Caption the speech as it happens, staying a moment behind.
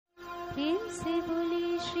प्रेम से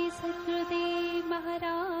बोले श्री सद्गुरुदेव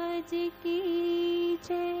महाराज की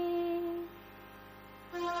जय।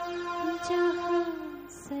 जहाँ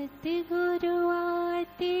सद्गुरु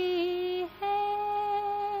आते हैं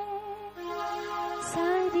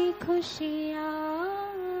सारी खुशियाँ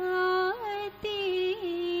आती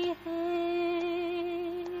हैं।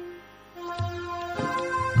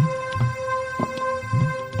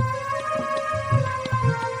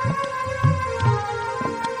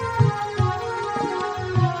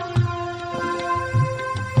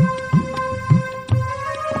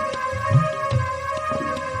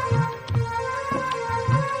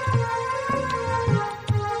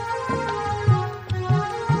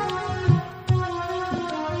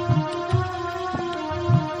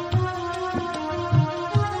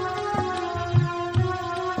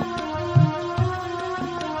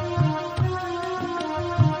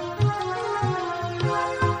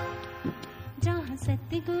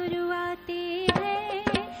 सतगुरु आते हैं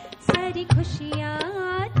सारी खुशियाँ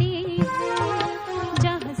आती हैं।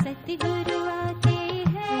 जहाँ सतगुरु आते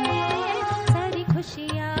हैं सारी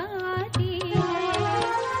खुशियाँ आती हैं।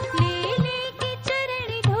 ले के चरण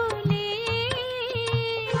धूले,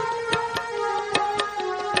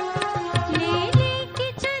 ले के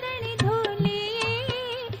चरण धूले,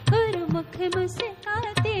 गुरुमुख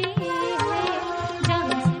मुस्काते हैं।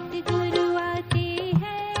 जहाँ सतगुरु आते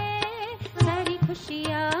हैं सारी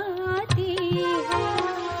खुशियाँ आती है।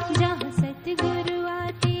 जहाँ सतगुरु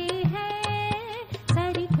आते हैं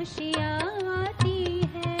सारी खुशियाँ आती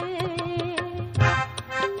है।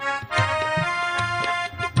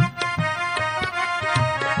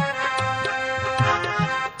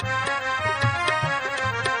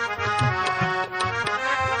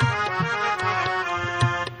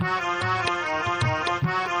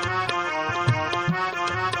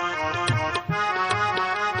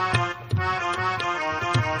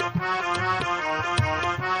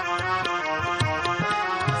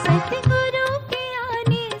 सतगुरु के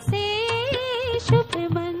आने से शुभ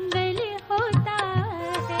मंगल होता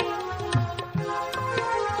है।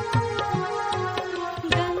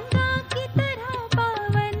 गंगा की तरह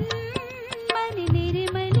पावन मन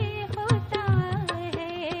निर्मल होता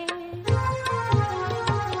है।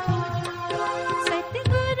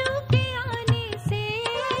 सतगुरु के आने से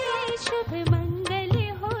शुभ मंगल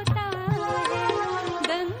होता है।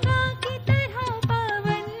 गंगा की तरह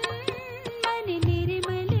पावन मन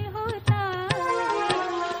निर्मल होता है।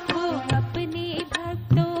 वो अपने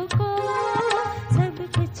भक्तों को सब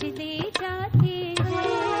कुछ दे जाते हैं।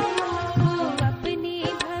 वो अपने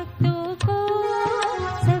भक्तों को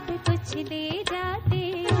सब कुछ दे जाते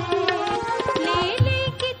हैं। ले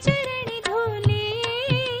के चरण धूले,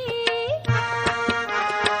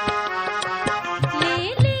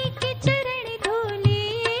 ले के चरण धूले,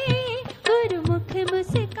 गुरुमुख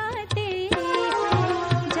मुस्काते हैं।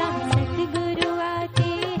 जहाँ सतगुरु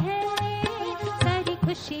आते हैं सारी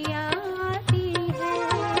खुशियाँ आती हैं।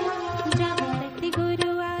 जहाँ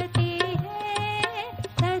सतगुरु आते हैं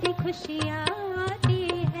सारी खुशियाँ आती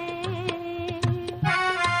हैं।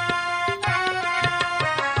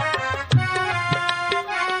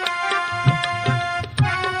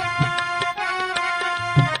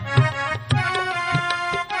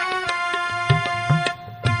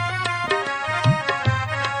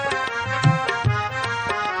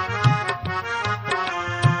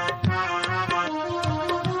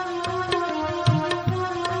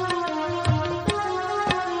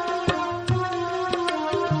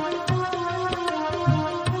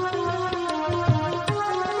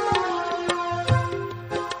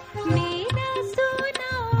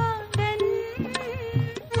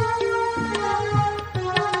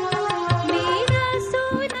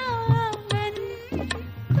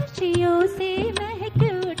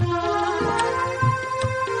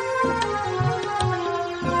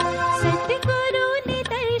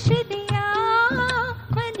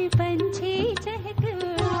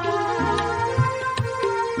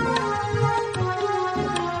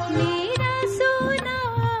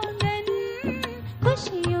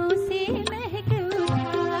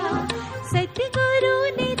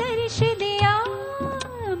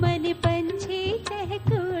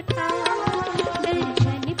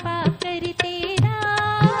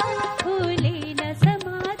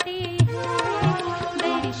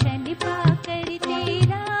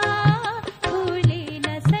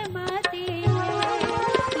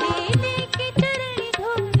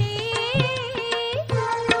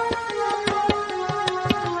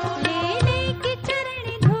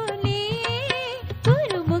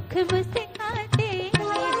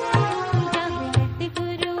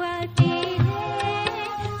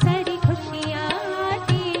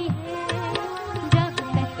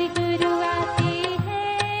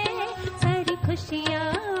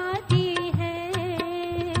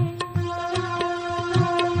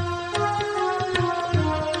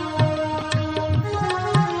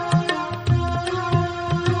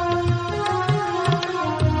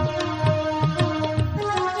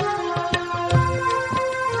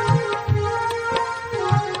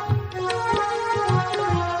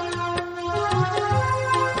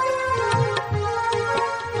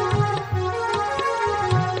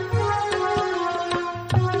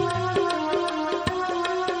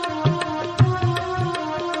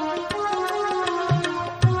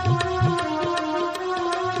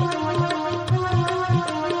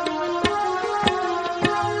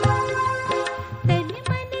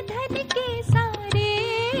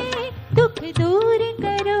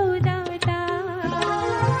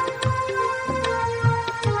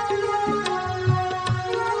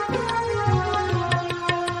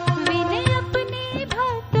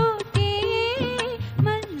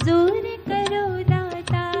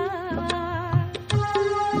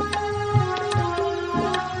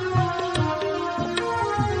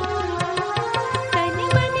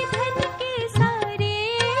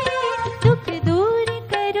 दुख दूर